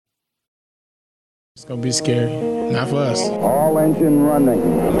It's going to be scary. Not for us. All engine running.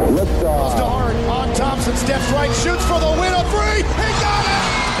 Liftoff. To Hart on Thompson. Steps right. Shoots for the win. A three. He got it.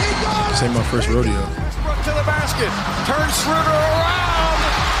 He got it. This ain't my first rodeo. Westbrook to the basket. Turns Schroeder around.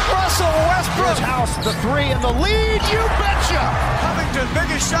 Russell Westbrook. House the three and the lead. You betcha. Covington,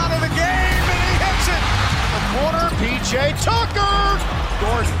 biggest shot of the game. And he hits it. The corner. P.J. Tucker.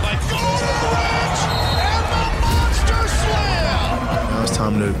 Gordon. Rich. And the monster slam. Now it's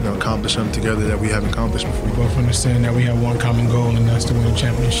time to accomplish something together that we haven't accomplished before. We both understand that we have one common goal, and that's to win a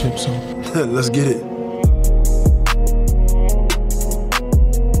championship. So let's get it.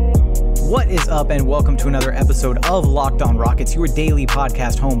 What is up, and welcome to another episode of Locked On Rockets, your daily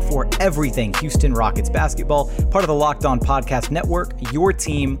podcast home for everything Houston Rockets basketball, part of the Locked On Podcast Network, your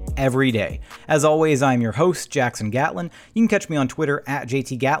team every day. As always, I'm your host, Jackson Gatlin. You can catch me on Twitter at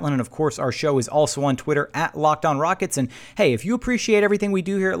JT Gatlin, and of course, our show is also on Twitter at Locked On Rockets. And hey, if you appreciate everything we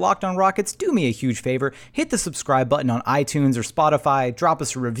do here at Locked On Rockets, do me a huge favor. Hit the subscribe button on iTunes or Spotify, drop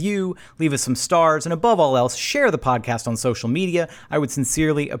us a review, leave us some stars, and above all else, share the podcast on social media. I would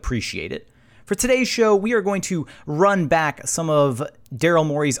sincerely appreciate it. For today's show, we are going to run back some of Daryl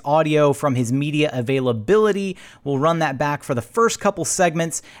Morey's audio from his media availability. We'll run that back for the first couple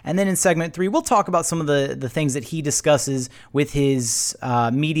segments, and then in segment 3, we'll talk about some of the things that he discusses with his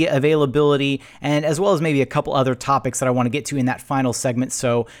media availability, and as well as maybe a couple other topics that I want to get to in that final segment.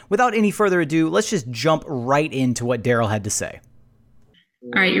 So without any further ado, let's just jump right into what Daryl had to say.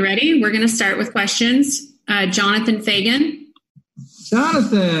 All right, you ready? We're going to start with questions. Jonathan Fagan.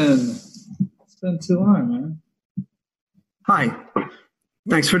 Jonathan! It's been too long, man. Hi.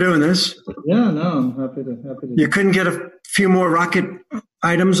 Thanks for doing this. Yeah, no, I'm happy to. You couldn't get a few more Rocket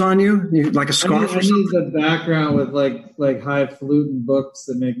items on you, like a scarf I or something? need the background with like highfalutin books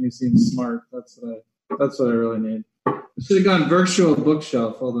that make me seem smart. That's what I really need. I should have gone virtual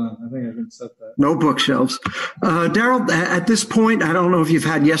bookshelf. Hold on, I think I can set that. No bookshelves. Daryl, at this point, I don't know if you've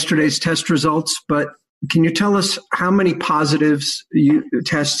had yesterday's test results, but can you tell us how many positives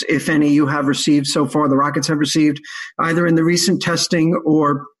tests, if any, you have received so far, the Rockets have received, either in the recent testing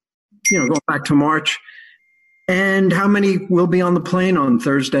or, going back to March? And how many will be on the plane on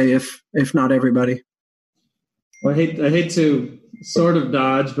Thursday, if not everybody? Well, I hate to sort of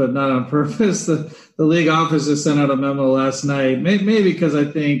dodge, but not on purpose. The league office just sent out a memo last night, maybe because I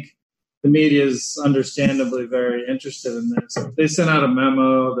think the media is understandably very interested in this. They sent out a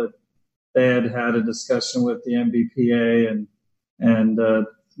memo that they had a discussion with the NBPA, and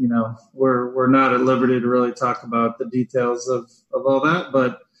we're not at liberty to really talk about the details of all that.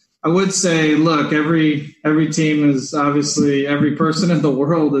 But I would say, look, every team is obviously, every person in the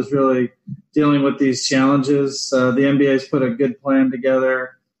world is really dealing with these challenges. The NBA's put a good plan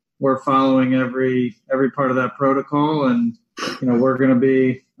together. We're following every part of that protocol, and we're going to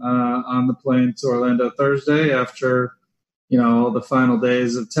be on the plane to Orlando Thursday after all the final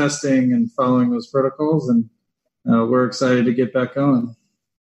days of testing and following those protocols, and we're excited to get back on.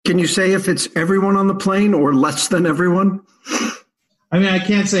 Can you say if it's everyone on the plane or less than everyone? I mean, I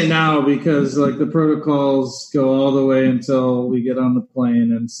can't say now because the protocols go all the way until we get on the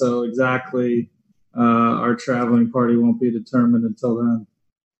plane, and so exactly our traveling party won't be determined until then.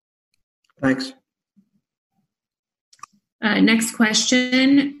 Thanks. Next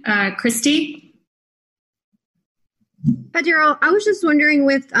question, Christy. Hi, Daryl. I was just wondering,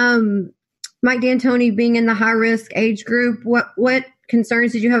 with Mike D'Antoni being in the high-risk age group, what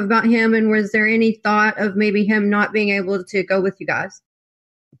concerns did you have about him, and was there any thought of maybe him not being able to go with you guys?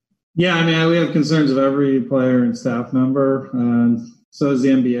 Yeah, I mean, we have concerns of every player and staff member, and so does the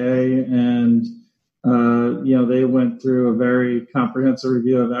NBA, and they went through a very comprehensive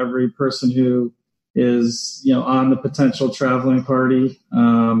review of every person who is on the potential traveling party,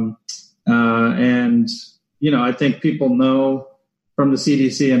 and I think people know from the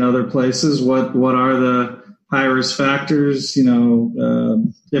CDC and other places what are the high risk factors.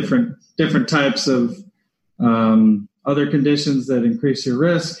 Different types of other conditions that increase your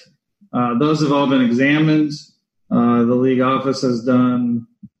risk. Those have all been examined. The league office has done.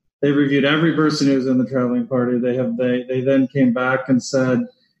 They reviewed every person who's in the traveling party. They then came back and said,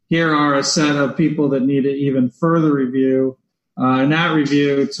 here are a set of people that need even further review. And that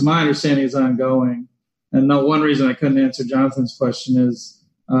review, to my understanding, is ongoing. And the one reason I couldn't answer Jonathan's question is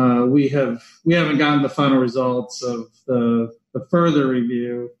we haven't gotten the final results of the further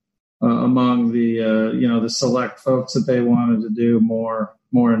review among the select folks that they wanted to do more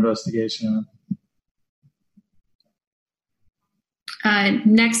investigation on.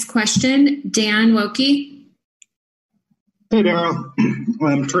 Next question, Dan Wokey. Hey, Daryl.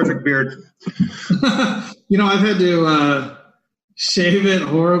 Terrific beard. I've had to shave it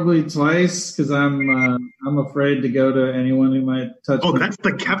horribly twice because I'm afraid to go to anyone who might touch. Oh, that's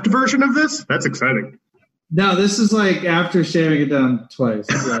the kept version of this? That's exciting. No, this is like after shaving it down twice.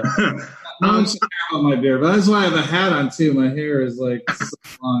 Yeah. No one's care about my beard, but that's why I have a hat on too. My hair is like so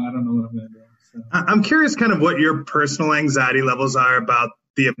long. I don't know what I'm going to do. So. I'm curious kind of what your personal anxiety levels are about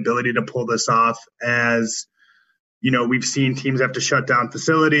the ability to pull this off. As you know, we've seen teams have to shut down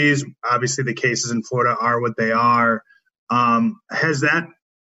facilities. Obviously, the cases in Florida are what they are. Has that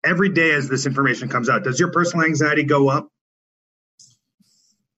every day as this information comes out, does your personal anxiety go up?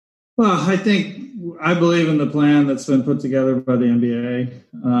 Well, I believe in the plan that's been put together by the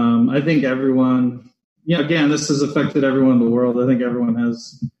NBA. I think everyone, again, this has affected everyone in the world. I think everyone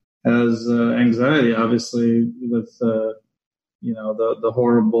has anxiety, obviously, with the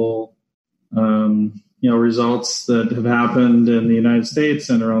horrible results that have happened in the United States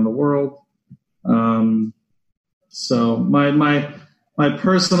and around the world. So my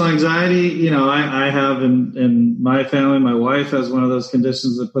personal anxiety, I have in my family, my wife has one of those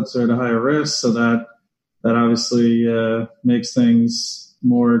conditions that puts her at a higher risk. So that obviously makes things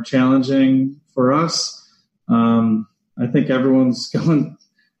more challenging for us. I think everyone's going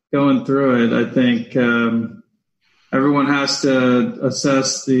through it. I think everyone has to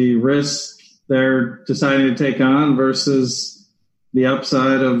assess the risk they're deciding to take on versus the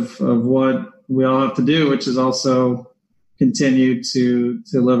upside of what we all have to do, which is also continue to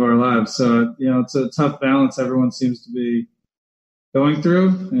live our lives. So, it's a tough balance everyone seems to be going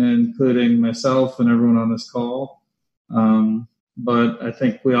through, including myself and everyone on this call. But I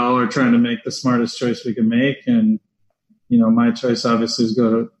think we all are trying to make the smartest choice we can make. And, my choice obviously is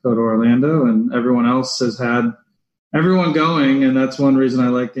go to Orlando, and everyone else has had everyone going. And that's one reason I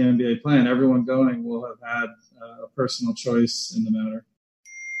like the NBA plan. Everyone going will have had a personal choice in the matter.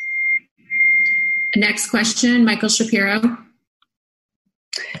 Next question, Michael Shapiro.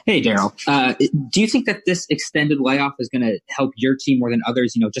 Hey, Daryl. Do you think that this extended layoff is going to help your team more than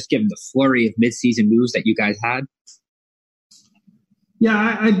others, just given the flurry of midseason moves that you guys had? Yeah,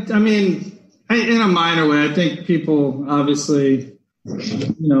 I mean, in a minor way, I think people obviously, want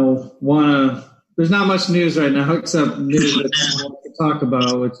to – there's not much news right now except news that people want to talk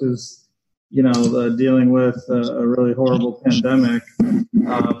about, which is, dealing with a really horrible pandemic.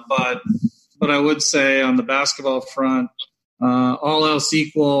 But I would say on the basketball front, all else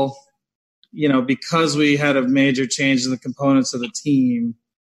equal, because we had a major change in the components of the team,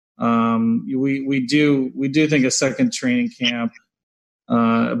 we do think a second training camp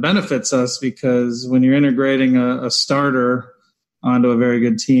benefits us, because when you're integrating a starter onto a very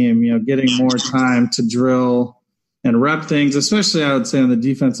good team, getting more time to drill and rep things, especially I would say on the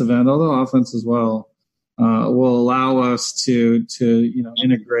defensive end, although offense as well. Will allow us to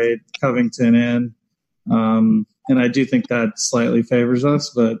integrate Covington in. And I do think that slightly favors us.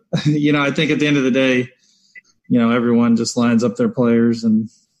 But, I think at the end of the day, everyone just lines up their players and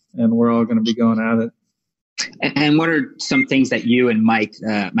we're all going to be going at it. And what are some things that you and Mike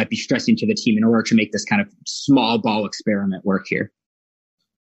might be stressing to the team in order to make this kind of small ball experiment work here?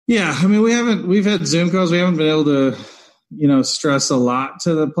 Yeah, I mean, we've had Zoom calls. We haven't been able to stress a lot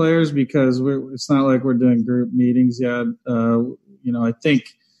to the players because it's not like we're doing group meetings yet. I think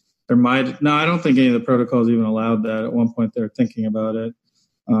I don't think any of the protocols even allowed that. At one point they were thinking about it.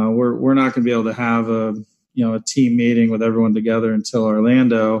 We're not going to be able to have a team meeting with everyone together until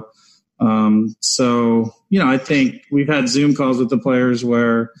Orlando. So I think we've had Zoom calls with the players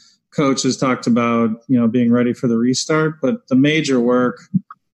where coach has talked about, being ready for the restart, but the major work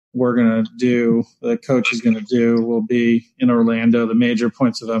we're going to do, the coach is going to do, will be in Orlando, the major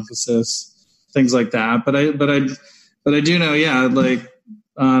points of emphasis, things like that. But I do know, like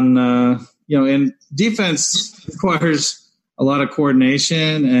on, in defense requires a lot of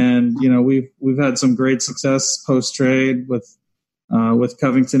coordination, and, we've had some great success post trade with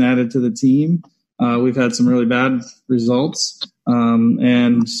Covington added to the team. We've had some really bad results.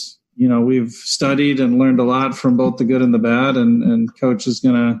 And, we've studied and learned a lot from both the good and the bad, and coach is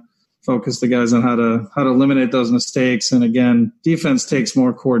going to focus the guys on how to eliminate those mistakes. And again, defense takes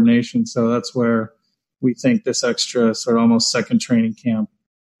more coordination. So that's where we think this extra sort of almost second training camp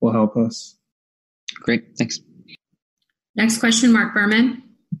will help us. Great. Thanks. Next question, Mark Berman.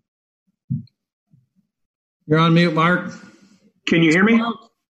 You're on mute, Mark. Can you hear me?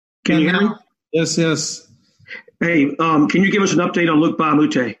 Can you hear me? Yes. Hey, can you give us an update on Luc Mbah a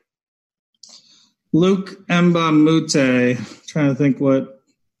Moute? Luc Mbah a Moute. Trying to think what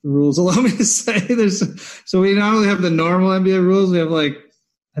the rules allow me to say. So we not only have the normal NBA rules, we have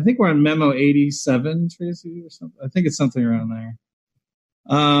I think we're on memo 87, Tracy, or something. I think it's something around there.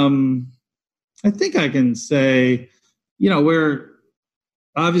 I think I can say, we're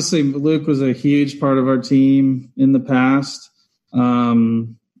obviously Luke was a huge part of our team in the past.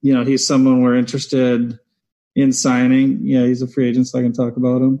 He's someone we're interested in signing. Yeah, he's a free agent, so I can talk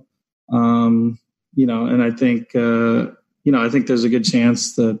about him. And I think there's a good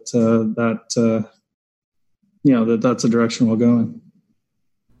chance that that's the direction we'll go in.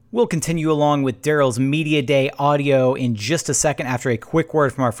 We'll continue along with Daryl's Media Day audio in just a second after a quick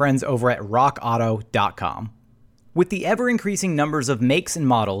word from our friends over at rockauto.com. With the ever-increasing numbers of makes and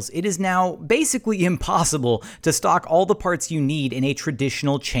models, it is now basically impossible to stock all the parts you need in a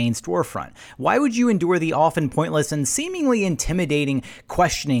traditional chain storefront. Why would you endure the often pointless and seemingly intimidating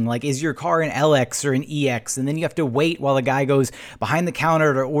questioning like, is your car an LX or an EX? And then you have to wait while the guy goes behind the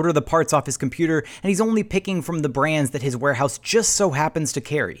counter to order the parts off his computer, and he's only picking from the brands that his warehouse just so happens to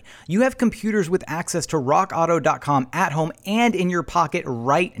carry. You have computers with access to rockauto.com at home and in your pocket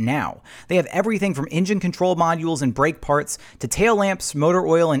right now. They have everything from engine control modules and brake parts to tail lamps, motor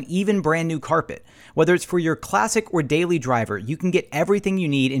oil, and even brand new carpet. Whether it's for your classic or daily driver, you can get everything you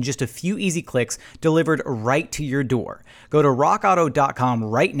need in just a few easy clicks delivered right to your door. Go to rockauto.com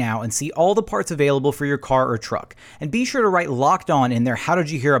right now and see all the parts available for your car or truck. And be sure to write Locked On in their How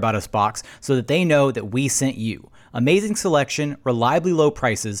Did You Hear About Us box so that they know that we sent you. Amazing selection, reliably low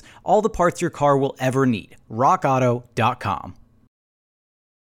prices, all the parts your car will ever need. rockauto.com.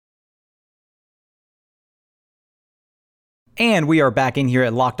 And we are back in here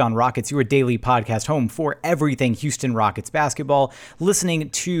at Locked On Rockets, your daily podcast home for everything Houston Rockets basketball, listening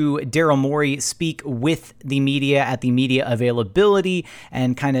to Daryl Morey speak with the media at the media availability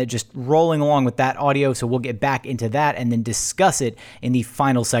and kind of just rolling along with that audio. So we'll get back into that and then discuss it in the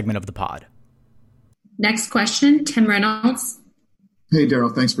final segment of the pod. Next question, Tim Reynolds. Hey,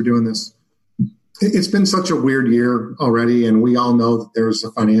 Daryl, thanks for doing this. It's been such a weird year already, and we all know that there's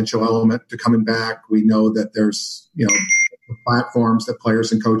a financial element to coming back. We know that there's, platforms that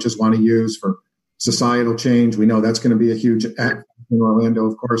players and coaches want to use for societal change. We know that's going to be a huge act in Orlando,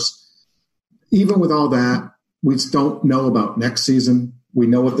 of course. Even with all that, we just don't know about next season. We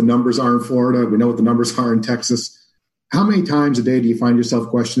know what the numbers are in Florida. We know what the numbers are in Texas. How many times a day do you find yourself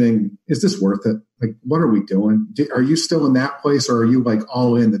questioning, is this worth it? Like, what are we doing? Are you still in that place, or are you like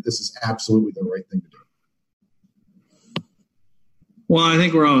all in that this is absolutely the right thing to do? Well, I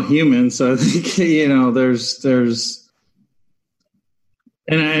think we're all human. So I think, there's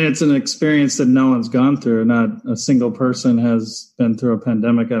and it's an experience that no one's gone through. Not a single person has been through a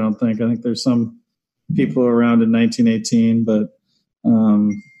pandemic, I don't think. I think there's some people around in 1918, but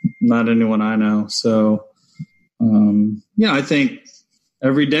not anyone I know. So, I think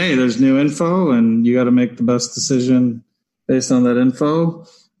every day there's new info, and you got to make the best decision based on that info.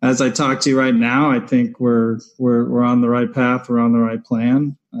 As I talk to you right now, I think we're on the right path. We're on the right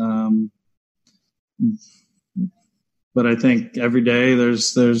plan. But I think every day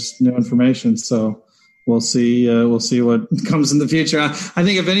there's new information. So we'll see what comes in the future. I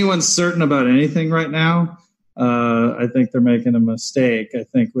think if anyone's certain about anything right now, I think they're making a mistake. I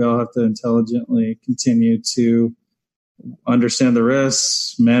think we all have to intelligently continue to understand the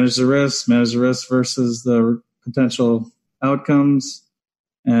risks, manage the risks versus the potential outcomes,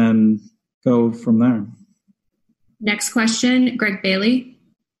 and go from there. Next question, Greg Bailey.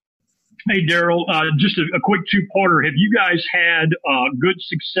 Hey, Daryl, just a quick two-parter. Have you guys had good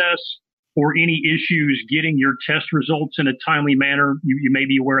success or any issues getting your test results in a timely manner? You may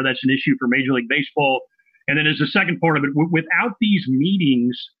be aware that's an issue for Major League Baseball. And then as a second part of it, without these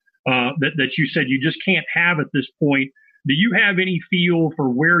meetings that you said you just can't have at this point, do you have any feel for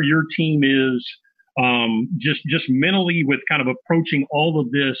where your team is just mentally with kind of approaching all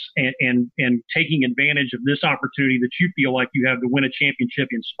of this and taking advantage of this opportunity that you feel like you have to win a championship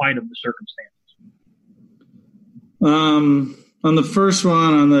in spite of the circumstances? On the first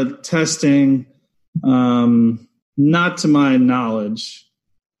one, on the testing, not to my knowledge.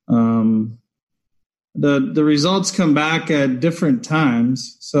 The results come back at different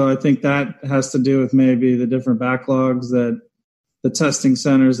times. So I think that has to do with maybe the different backlogs that the testing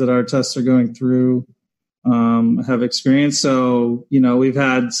centers that our tests are going through have experienced. So, we've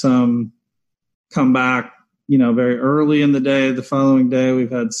had some come back, very early in the day. The following day,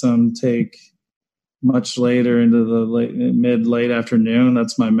 we've had some take much later into the late afternoon.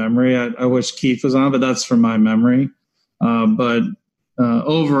 That's my memory. I wish Keith was on, but that's from my memory. But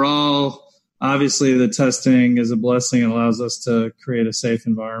overall, obviously the testing is a blessing and allows us to create a safe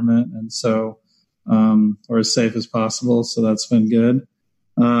environment. And so, or as safe as possible. So that's been good.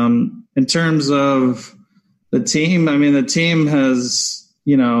 In terms of the team, the team has,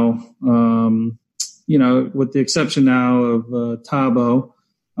 with the exception now of Tabo,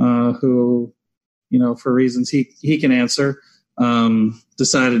 who for reasons he can answer,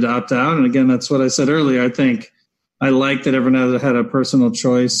 decided to opt out. And again, that's what I said earlier. I think I like that everyone had a personal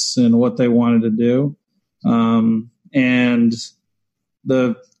choice in what they wanted to do. And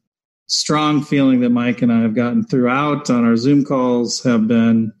the strong feeling that Mike and I have gotten throughout on our Zoom calls have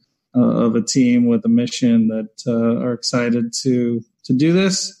been of a team with a mission that are excited to do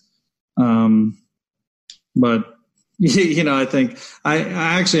this. But, I think I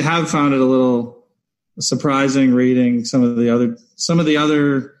actually have found it a little surprising reading some of the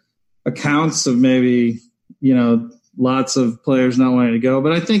other accounts of maybe, lots of players not wanting to go.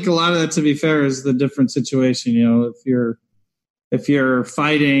 But I think a lot of that, to be fair, is the different situation. If you're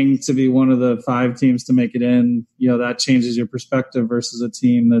fighting to be one of the 5 teams to make it in, that changes your perspective versus a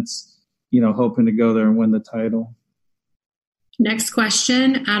team that's, hoping to go there and win the title. Next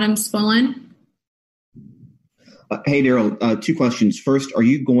question, Adam Spollen. Hey, Daryl, 2 questions. First, are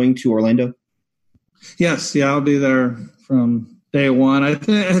you going to Orlando? Yes. Yeah, I'll be there from day one. I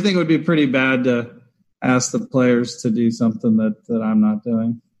think it would be pretty bad to ask the players to do something that I'm not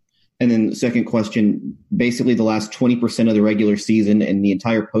doing. And then the second question, basically the last 20% of the regular season and the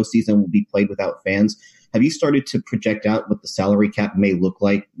entire postseason will be played without fans. Have you started to project out what the salary cap may look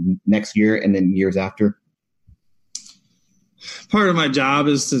like next year and then years after? Part of my job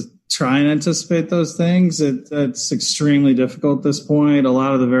is to try and anticipate those things. It's extremely difficult at this point. A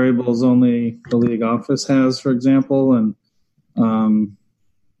lot of the variables only the league office has, for example. And,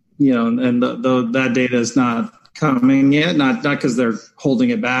 that data is not coming yet, not because they're holding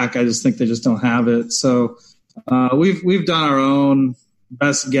it back. I just think they just don't have it. So we've done our own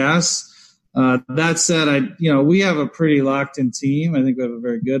best guess. That said, we have a pretty locked in team. I think we have a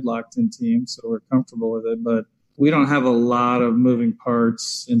very good locked in team, so we're comfortable with it, but we don't have a lot of moving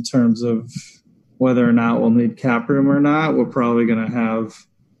parts in terms of whether or not we'll need cap room or not. We're probably going to have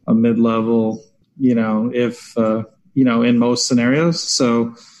a mid-level, if in most scenarios.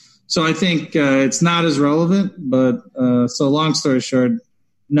 So I think it's not as relevant, but so long story short,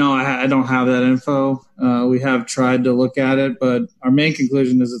 no, I don't have that info. We have tried to look at it, but our main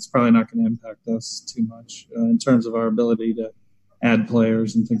conclusion is it's probably not going to impact us too much in terms of our ability to add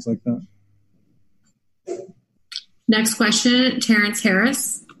players and things like that. Next question, Terrence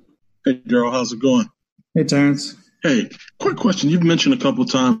Harris. Hey, Daryl, how's it going? Hey, Terrence. Hey, quick question. You've mentioned a couple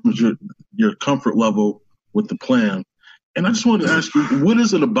of times your comfort level with the plan. And I just wanted to ask you, what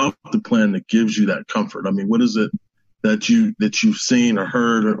is it about the plan that gives you that comfort? I mean, what is it that you've seen or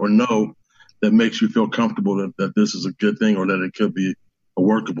heard or know that makes you feel comfortable that this is a good thing or that it could be a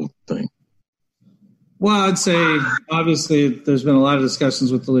workable thing? Well, I'd say obviously there's been a lot of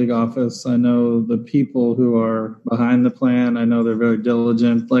discussions with the league office. I know the people who are behind the plan. I know they're very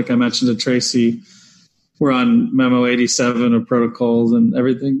diligent. Like I mentioned to Tracy, we're on Memo 87 of protocols and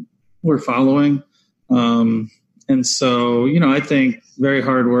everything we're following. And so, I think very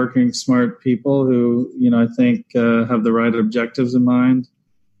hardworking, smart people who, I think have the right objectives in mind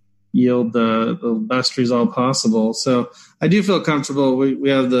yield the best result possible. So I do feel comfortable. We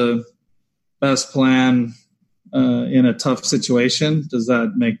have the best plan in a tough situation. Does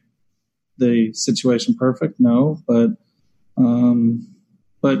that make the situation perfect? No, but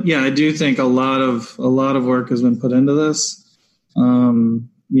yeah, I do think a lot of work has been put into this.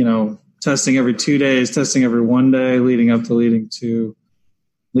 Testing every 2 days, testing every 1 day, leading to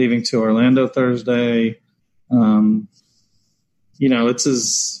Orlando Thursday.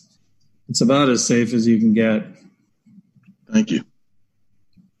 It's about as safe as you can get. Thank you.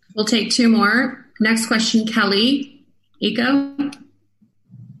 We'll take 2 more. Next question, Kelly Eco.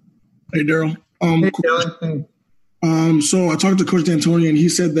 Hey, Daryl. So I talked to Coach D'Antoni, and he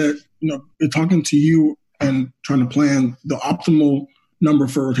said that they're talking to you and trying to plan the optimal number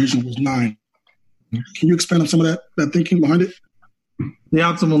for rotation was 9. Can you expand on some of that thinking behind it? The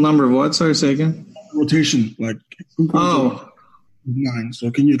optimal number of what? Sorry, say again. Rotation, like 9.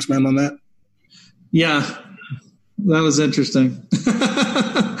 So can you expand on that? Yeah, that was interesting.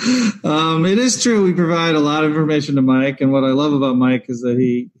 It is true. We provide a lot of information to Mike, and what I love about Mike is that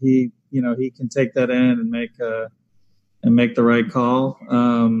he can take that in and make the right call.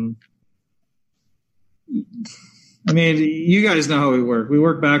 You guys know how we work. We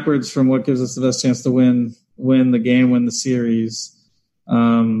work backwards from what gives us the best chance to win the game, win the series.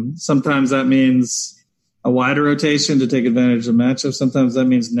 Sometimes that means a wider rotation to take advantage of matchups. Sometimes that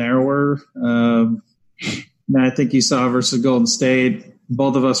means narrower. I think you saw versus Golden State,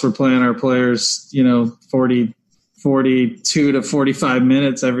 both of us were playing our players, 42 to 45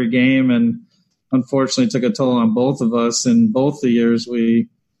 minutes every game, and unfortunately took a toll on both of us. In both the years we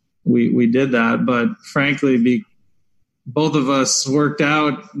did that, but frankly, both of us worked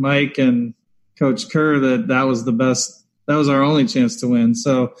out, Mike and Coach Kerr that was the best. That was our only chance to win.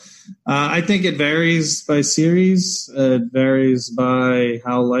 So I think it varies by series. It varies by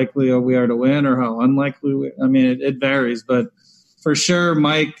how likely we are to win or how unlikely. It varies. But for sure,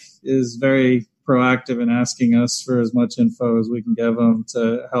 Mike is very proactive in asking us for as much info as we can give him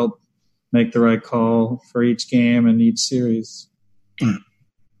to help make the right call for each game and each series. Thank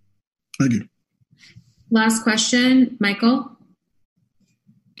you. Last question, Michael.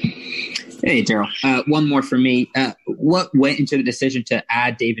 Hey, Daryl. One more for me. What went into the decision to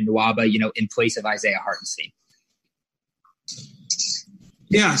add David Nwaba, in place of Isaiah Hartenstein?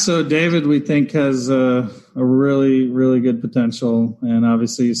 Yeah, so David, we think, has a really, really good potential. And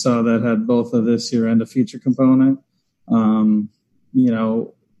obviously you saw that had both a this year and a future component. You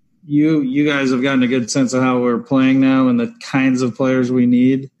guys have gotten a good sense of how we're playing now and the kinds of players we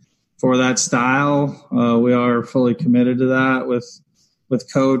need for that style. We are fully committed to that with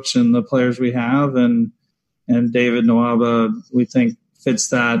Coach and the players we have, and David Nwaba, we think, fits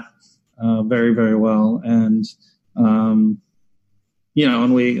that very, very well. And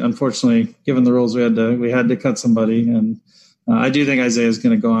and we, unfortunately, given the rules, we had to cut somebody. And I do think Isaiah is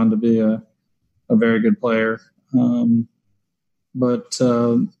going to go on to be a very good player, but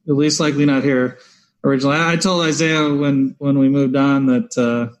at least likely not here originally. I told Isaiah when we moved on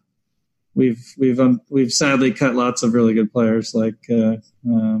that. We've sadly cut lots of really good players, like the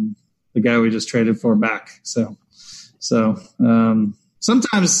guy we just traded for back. So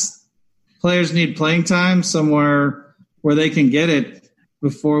sometimes players need playing time somewhere where they can get it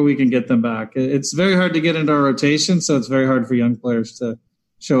before we can get them back. It's very hard to get into our rotation, so it's very hard for young players to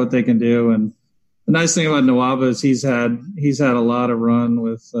show what they can do. And the nice thing about Nwaba is he's had a lot of run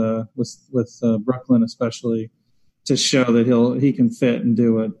with Brooklyn, especially, to show that he can fit and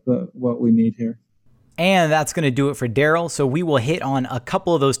do what we need here. And that's going to do it for Daryl. So we will hit on a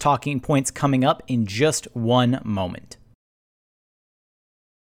couple of those talking points coming up in just one moment.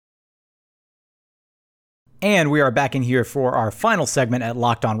 And we are back in here for our final segment at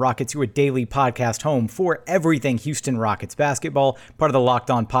Locked On Rockets, your daily podcast home for everything Houston Rockets basketball, part of the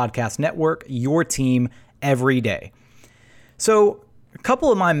Locked On Podcast Network, your team every day. So a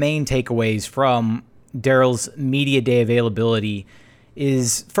couple of my main takeaways from Daryl's media day availability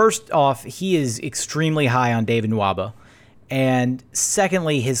is, first off, he is extremely high on David Nwaba. And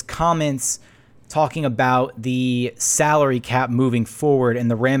secondly, his comments talking about the salary cap moving forward and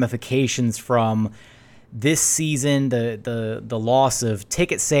the ramifications from this season, the loss of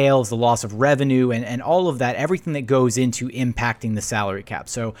ticket sales, the loss of revenue, and all of that, everything that goes into impacting the salary cap.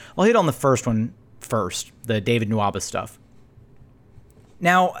 So I'll hit on the first one first, the David Nwaba stuff.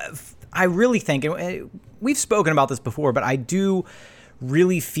 Now, I really think, and we've spoken about this before, but I do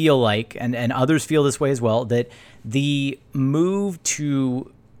really feel like, and others feel this way as well, that the move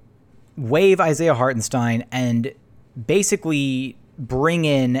to waive Isaiah Hartenstein and basically bring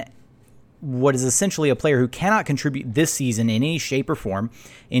in what is essentially a player who cannot contribute this season in any shape or form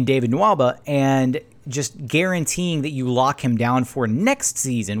in David Nwaba, and just guaranteeing that you lock him down for next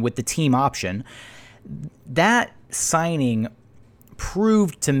season with the team option, that signing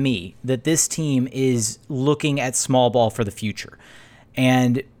proved to me that this team is looking at small ball for the future.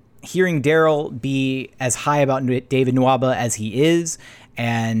 And hearing Daryl be as high about David Nwaba as he is,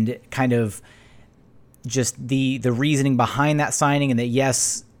 and kind of just the reasoning behind that signing, and that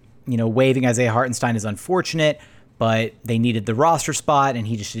yes, waiving Isaiah Hartenstein is unfortunate, but they needed the roster spot and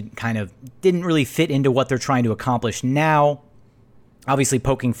he just didn't really fit into what they're trying to accomplish now. Obviously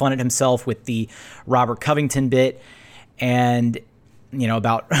poking fun at himself with the Robert Covington bit and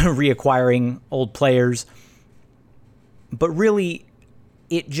about reacquiring old players. But really,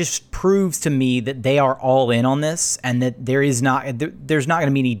 it just proves to me that they are all in on this, and that there's not going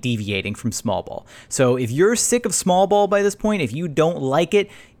to be any deviating from small ball. So if you're sick of small ball by this point, if you don't like it,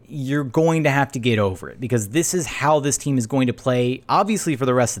 you're going to have to get over it, because this is how this team is going to play, obviously, for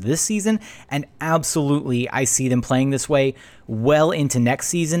the rest of this season. And absolutely, I see them playing this way well into next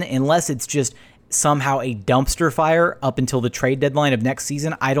season, unless it's just somehow a dumpster fire up until the trade deadline of next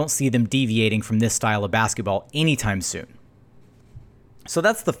season. I don't see them deviating from this style of basketball anytime soon. So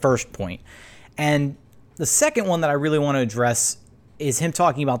that's the first point. And the second one that I really want to address is him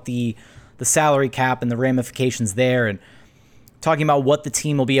talking about the salary cap and the ramifications there, and talking about what the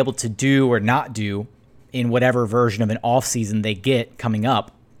team will be able to do or not do in whatever version of an offseason they get coming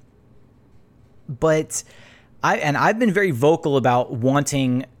up. But I've been very vocal about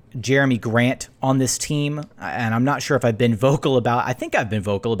wanting Jeremy Grant on this team, and I'm not sure if I've been vocal about, I think I've been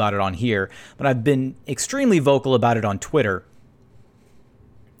vocal about it on here, but I've been extremely vocal about it on Twitter.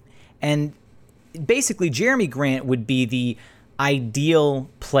 And basically, Jeremy Grant would be the ideal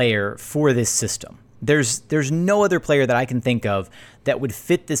player for this system. There's no other player that I can think of that would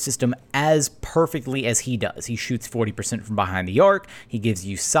fit this system as perfectly as he does. He shoots 40% from behind the arc. He gives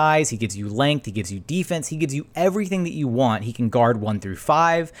you size. He gives you length. He gives you defense. He gives you everything that you want. He can guard 1 through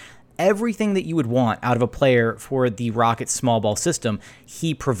 5. Everything that you would want out of a player for the Rockets small ball system,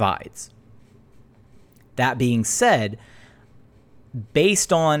 he provides. That being said,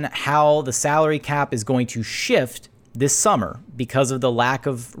 based on how the salary cap is going to shift this summer because of the lack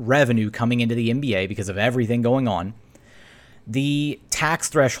of revenue coming into the NBA because of everything going on, the tax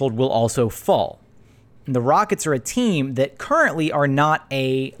threshold will also fall. And the Rockets are a team that currently are not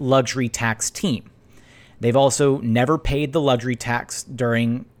a luxury tax team. They've also never paid the luxury tax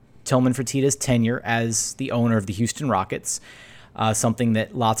during Tillman Fertitta's tenure as the owner of the Houston Rockets, something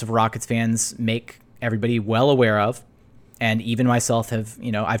that lots of Rockets fans make everybody well aware of. And even myself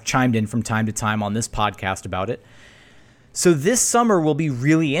I've chimed in from time to time on this podcast about it. So this summer will be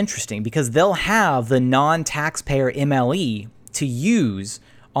really interesting because they'll have the non-taxpayer MLE to use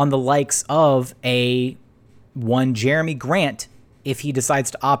on the likes of one Jeremy Grant if he decides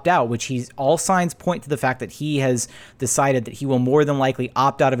to opt out, which all signs point to the fact that he has decided that he will more than likely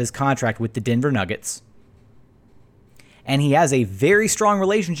opt out of his contract with the Denver Nuggets. And he has a very strong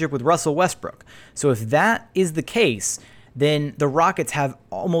relationship with Russell Westbrook. So if that is the case, then the Rockets have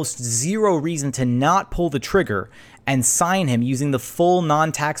almost zero reason to not pull the trigger and sign him using the full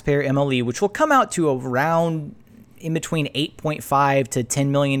non-taxpayer MLE, which will come out to around in between $8.5 to $10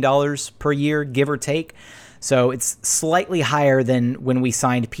 million per year, give or take. So it's slightly higher than when we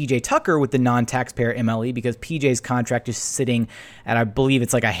signed PJ Tucker with the non-taxpayer MLE because PJ's contract is sitting at, I believe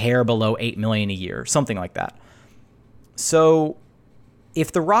it's like a hair below $8 million a year, something like that. So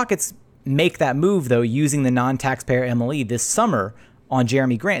if the Rockets make that move, though, using the non-taxpayer MLE this summer on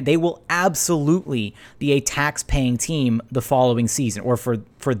Jeremy Grant, they will absolutely be a tax-paying team the following season, or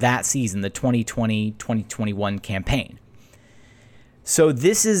for that season, the 2020-2021 campaign. So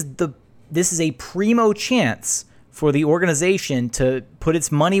this is a primo chance for the organization to put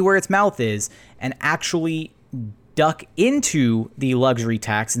its money where its mouth is and actually duck into the luxury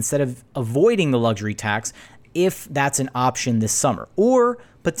tax instead of avoiding the luxury tax if that's an option this summer. Or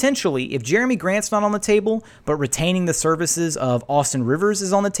potentially, if Jeremy Grant's not on the table, but retaining the services of Austin Rivers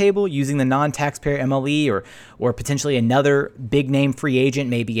is on the table, using the non-taxpayer MLE or potentially another big-name free agent,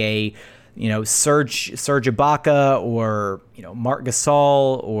 maybe a Serge Ibaka or Marc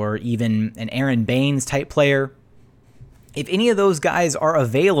Gasol or even an Aaron Baines type player. If any of those guys are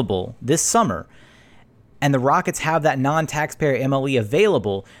available this summer and the Rockets have that non-taxpayer MLE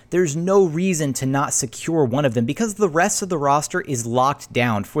available, there's no reason to not secure one of them because the rest of the roster is locked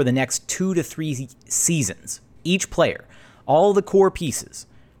down for the next 2 to 3 seasons. Each player, all the core pieces,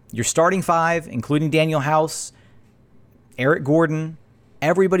 your starting 5, including Daniel House, Eric Gordon,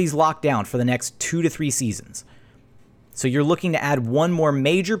 everybody's locked down for the next 2 to 3 seasons. So you're looking to add one more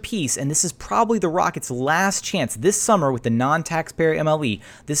major piece, and this is probably the Rockets' last chance this summer with the non-taxpayer MLE.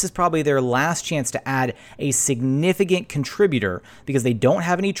 This is probably their last chance to add a significant contributor because they don't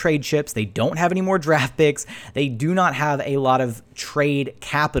have any trade chips, they don't have any more draft picks, they do not have a lot of trade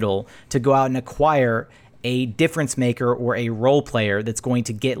capital to go out and acquire a difference maker or a role player that's going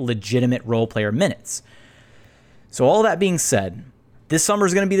to get legitimate role player minutes. So all that being said, this summer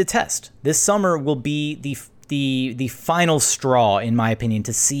is going to be the test. This summer will be the final straw, in my opinion,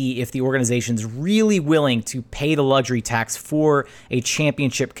 to see if the organization's really willing to pay the luxury tax for a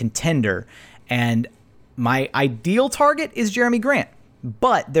championship contender. And my ideal target is Jeremy Grant.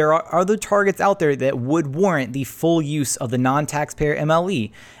 But there are other targets out there that would warrant the full use of the non-taxpayer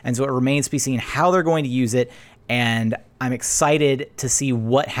MLE. And so it remains to be seen how they're going to use it. And I'm excited to see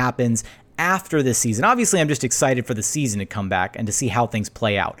what happens after this season. Obviously, I'm just excited for the season to come back and to see how things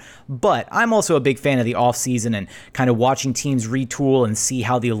play out. But I'm also a big fan of the offseason and kind of watching teams retool and see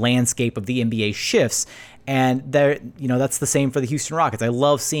how the landscape of the NBA shifts. And that's the same for the Houston Rockets. I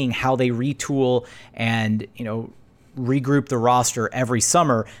love seeing how they retool and, regroup the roster every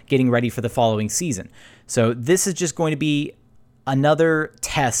summer, getting ready for the following season. So this is just going to be another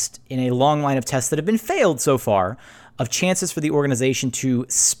test in a long line of tests that have been failed so far of chances for the organization to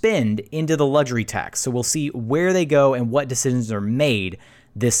spend into the luxury tax. So we'll see where they go and what decisions are made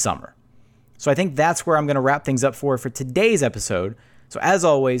this summer. So I think that's where I'm going to wrap things up for today's episode. So as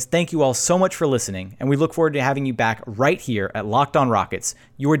always, thank you all so much for listening, and we look forward to having you back right here at Locked On Rockets,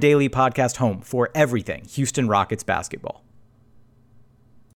 your daily podcast home for everything Houston Rockets basketball.